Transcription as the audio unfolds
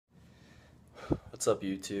What's up,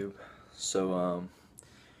 YouTube? So,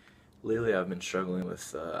 lately I've been struggling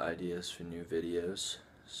with ideas for new videos,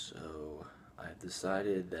 so I've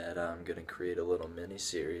decided that I'm going to create a little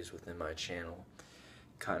mini-series within my channel,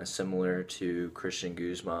 kind of similar to Christian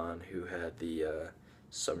Guzman, who had the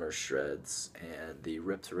Summer Shreds and the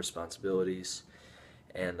Ripped Responsibilities,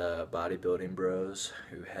 and Bodybuilding Bros,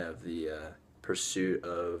 who have the Pursuit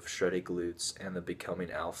of Shredded Glutes and the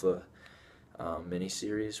Becoming Alpha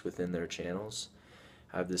mini-series within their channels.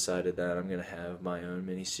 I've decided that I'm going to have my own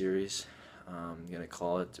mini-series. I'm going to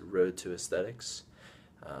call it Road to Aesthetics.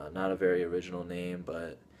 Not a very original name,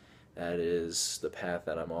 but that is the path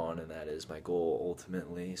that I'm on, and that is my goal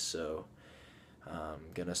ultimately. So I'm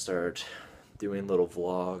going to start doing little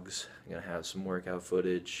vlogs. I'm going to have some workout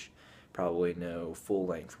footage, probably no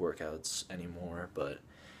full-length workouts anymore, but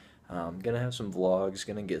I'm going to have some vlogs,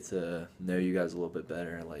 going to get to know you guys a little bit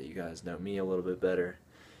better and let you guys know me a little bit better.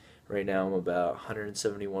 Right now I'm about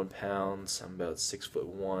 171 pounds, I'm about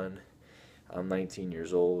 6'1". I'm 19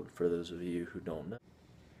 years old, for those of you who don't know.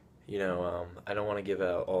 I don't want to give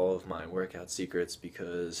out all of my workout secrets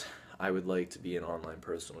because I would like to be an online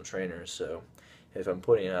personal trainer, so if I'm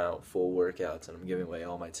putting out full workouts and I'm giving away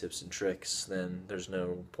all my tips and tricks, then there's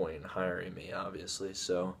no point in hiring me, obviously.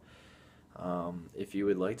 So if you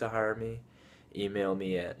would like to hire me, email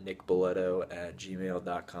me at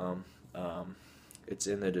nickboleto@gmail.com. It's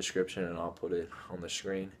in the description and I'll put it on the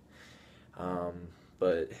screen.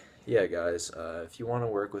 But yeah, guys, if you want to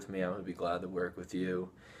work with me, I would be glad to work with you.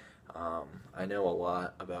 I know a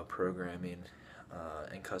lot about programming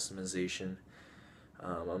and customization.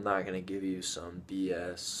 I'm not going to give you some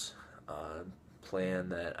BS plan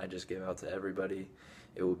that I just give out to everybody.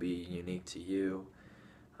 It will be unique to you.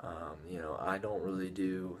 I don't really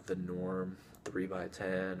do the norm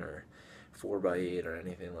 3x10 or 4x8 or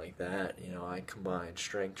anything like that. I combine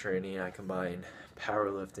strength training, I combine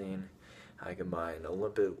powerlifting, I combine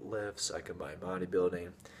Olympic lifts, I combine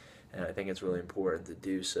bodybuilding, and I think it's really important to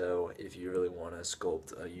do so if you really want to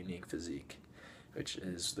sculpt a unique physique, which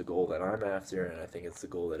is the goal that I'm after, and I think it's the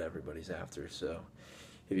goal that everybody's after. So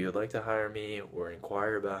if you would like to hire me or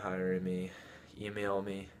inquire about hiring me, email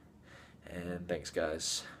me. And thanks,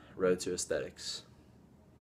 guys. Road to Aesthetics.